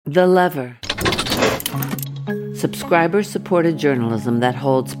The Lever. Subscriber-supported journalism that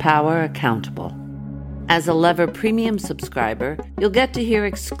holds power accountable. As a Lever Premium subscriber, you'll get to hear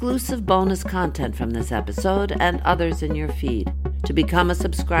exclusive bonus content from this episode and others in your feed. To become a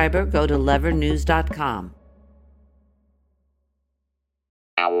subscriber, go to levernews.com.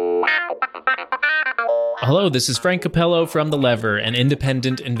 Hello, this is Frank Capello from The Lever, an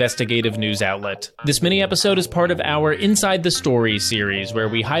independent investigative news outlet. This mini-episode is part of our Inside the Story series, where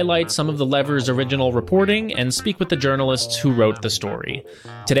we highlight some of The Lever's original reporting and speak with the journalists who wrote the story.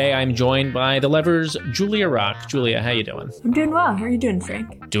 Today, I'm joined by The Lever's Julia Rock. Julia, how you doing? I'm doing well. How are you doing,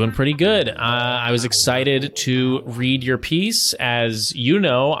 Frank? Doing pretty good. I was excited to read your piece. As you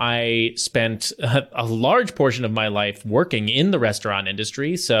know, I spent a large portion of my life working in the restaurant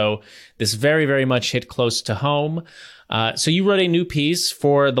industry, so this very, very much hit close to home. So you wrote a new piece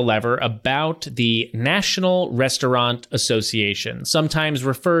for The Lever about the National Restaurant Association, sometimes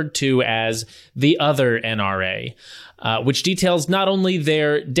referred to as the other NRA, which details not only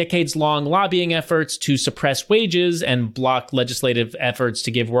their decades-long lobbying efforts to suppress wages and block legislative efforts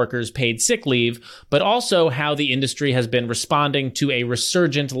to give workers paid sick leave, but also how the industry has been responding to a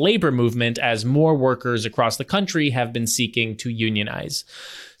resurgent labor movement as more workers across the country have been seeking to unionize.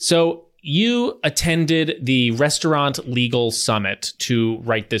 So you attended the Restaurant Legal Summit to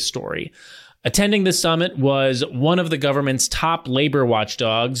write this story. Attending this summit was one of the government's top labor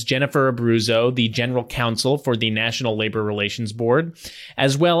watchdogs, Jennifer Abruzzo, the general counsel for the National Labor Relations Board,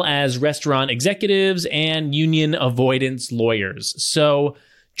 as well as restaurant executives and union avoidance lawyers. So,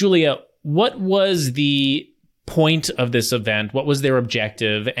 Julia, what was the point of this event? What was their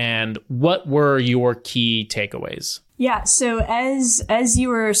objective? And what were your key takeaways? Yeah, so as you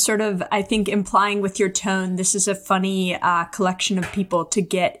were sort of, I think, implying with your tone, this is a funny collection of people to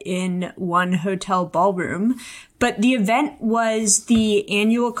get in one hotel ballroom. But the event was the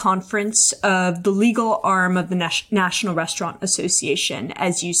annual conference of the legal arm of the National Restaurant Association,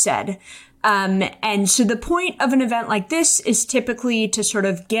 as you said. And so the point of an event like this is typically to sort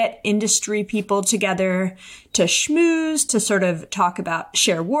of get industry people together to schmooze, to sort of talk about,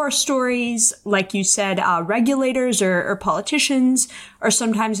 share war stories. Like you said, regulators or politicians are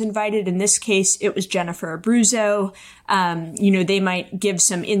sometimes invited. In this case, it was Jennifer Abruzzo. They might give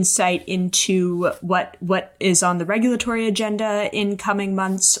some insight into what is on the regulatory agenda in coming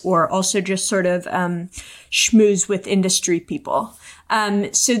months, or also just sort of schmooze with industry people.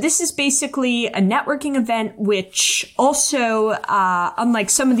 So this is basically a networking event, which also, unlike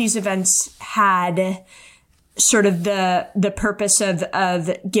some of these events, had sort of the purpose of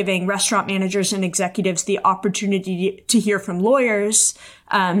giving restaurant managers and executives the opportunity to hear from lawyers,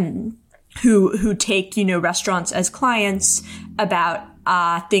 who take, restaurants as clients about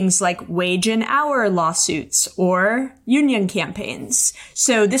things like wage and hour lawsuits or union campaigns.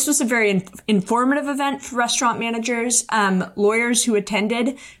 So this was a very informative event for restaurant managers. Lawyers who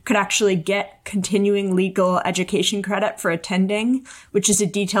attended could actually get continuing legal education credit for attending, which is a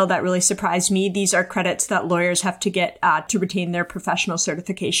detail that really surprised me. These are credits that lawyers have to get to retain their professional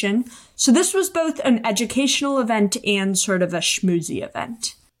certification. So this was both an educational event and sort of a schmoozy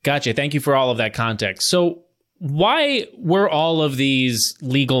event. Gotcha. Thank you for all of that context. So why were all of these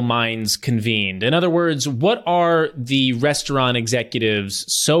legal minds convened? In other words, what are the restaurant executives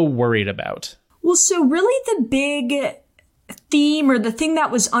so worried about? Well, so really the big theme, or the thing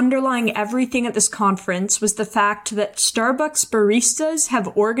that was underlying everything at this conference, was the fact that Starbucks baristas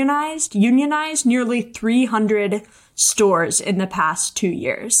have unionized nearly 300 stores in the past 2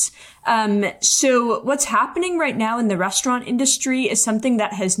 years. So what's happening right now in the restaurant industry is something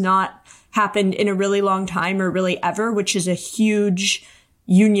that has not happened in a really long time, or really ever, which is a huge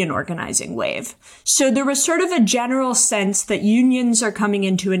union organizing wave. So there was sort of a general sense that unions are coming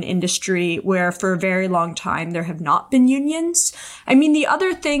into an industry where for a very long time there have not been unions. I mean, the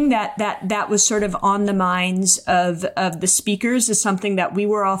other thing that was sort of on the minds of the speakers is something that we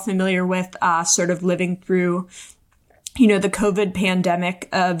were all familiar with, sort of living through the COVID pandemic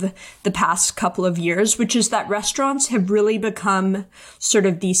of the past couple of years, which is that restaurants have really become sort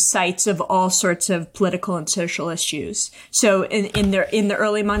of these sites of all sorts of political and social issues. So in the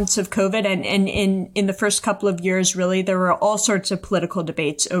early months of COVID and in the first couple of years, really, there were all sorts of political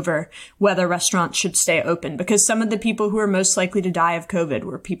debates over whether restaurants should stay open, because some of the people who were most likely to die of COVID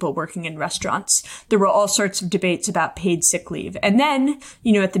were people working in restaurants. There were all sorts of debates about paid sick leave. And then,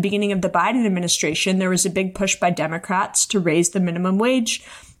 at the beginning of the Biden administration, there was a big push by Democrats to raise the minimum wage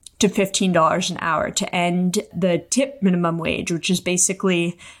to $15 an hour to end the tip minimum wage, which is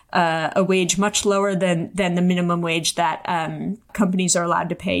basically a wage much lower than the minimum wage that companies are allowed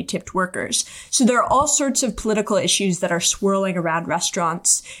to pay tipped workers. So there are all sorts of political issues that are swirling around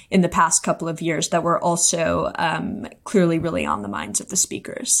restaurants in the past couple of years that were also clearly really on the minds of the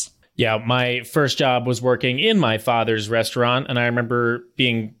speakers. Yeah, my first job was working in my father's restaurant, and I remember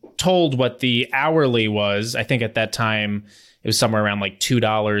being told what the hourly was. I think at that time it was somewhere around like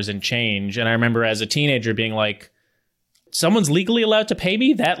 $2 and change. And I remember as a teenager being like, someone's legally allowed to pay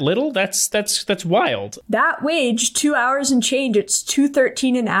me that little? That's wild. That wage, 2 hours and change, it's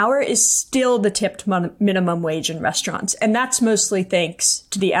 $2.13 an hour, is still the tipped minimum wage in restaurants. And that's mostly thanks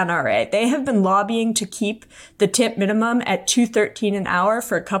to the NRA. They have been lobbying to keep the tip minimum at $2.13 an hour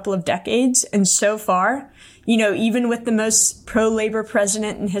for a couple of decades. And so far, you know, even with the most pro-labor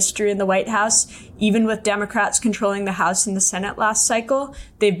president in history in the White House, even with Democrats controlling the House and the Senate last cycle,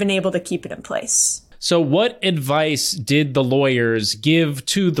 they've been able to keep it in place. So what advice did the lawyers give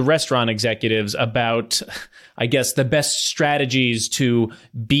to the restaurant executives about, I guess, the best strategies to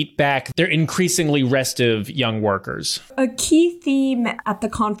beat back their increasingly restive young workers? A key theme at the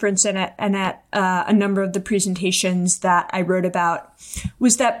conference and at a number of the presentations that I wrote about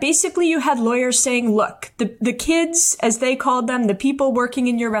was that basically you had lawyers saying, look, the kids, as they called them, the people working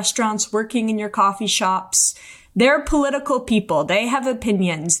in your restaurants, working in your coffee shops, they're political people. They have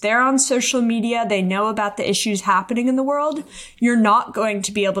opinions. They're on social media. They know about the issues happening in the world. You're not going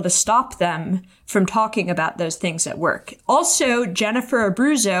to be able to stop them from talking about those things at work. Also, Jennifer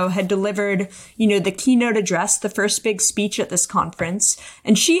Abruzzo had delivered, you know, the keynote address, the first big speech at this conference.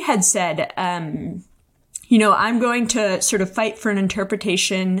 And she had said, you know, I'm going to sort of fight for an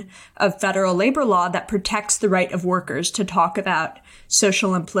interpretation of federal labor law that protects the right of workers to talk about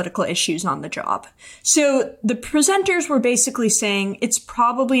social and political issues on the job. So the presenters were basically saying it's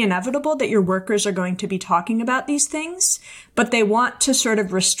probably inevitable that your workers are going to be talking about these things, but they want to sort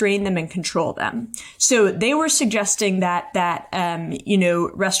of restrain them and control them. So they were suggesting that you know,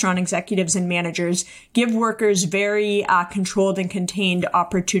 restaurant executives and managers give workers very controlled and contained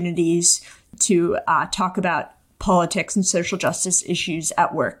opportunities to talk about politics and social justice issues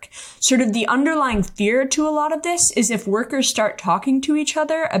at work. Sort of the underlying fear to a lot of this is if workers start talking to each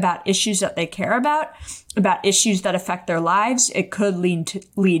other about issues that they care about issues that affect their lives, it could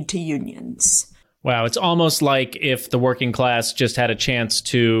lead to unions. Wow, it's almost like if the working class just had a chance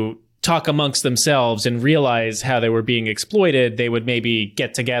to talk amongst themselves and realize how they were being exploited, they would maybe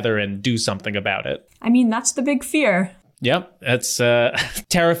get together and do something about it. I mean, that's the big fear. Yep, that's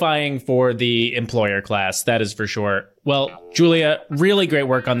terrifying for the employer class, that is for sure. Well, Julia, really great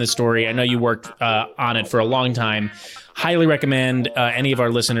work on this story. I know you worked on it for a long time. Highly recommend any of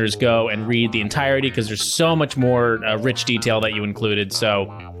our listeners go and read the entirety because there's so much more rich detail that you included. So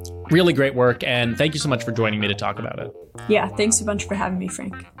really great work, and thank you so much for joining me to talk about it. Yeah, thanks a bunch for having me,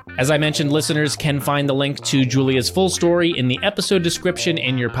 Frank. As I mentioned, listeners can find the link to Julia's full story in the episode description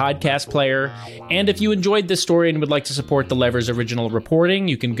in your podcast player. And if you enjoyed this story and would like to support the Lever's original reporting,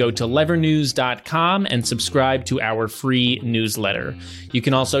 you can go to levernews.com and subscribe to our free newsletter. You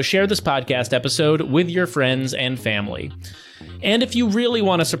can also share this podcast episode with your friends and family. And if you really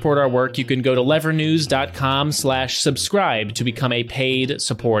want to support our work, you can go to levernews.com/subscribe to become a paid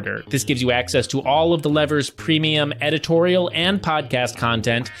supporter. This gives you access to all of the Lever's premium editorial and podcast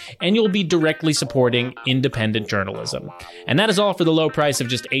content, and you'll be directly supporting independent journalism. And that is all for the low price of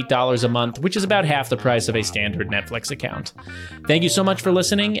just $8 a month, which is about half the price of a standard Netflix account. Thank you so much for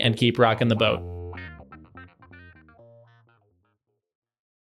listening, and keep rocking the boat.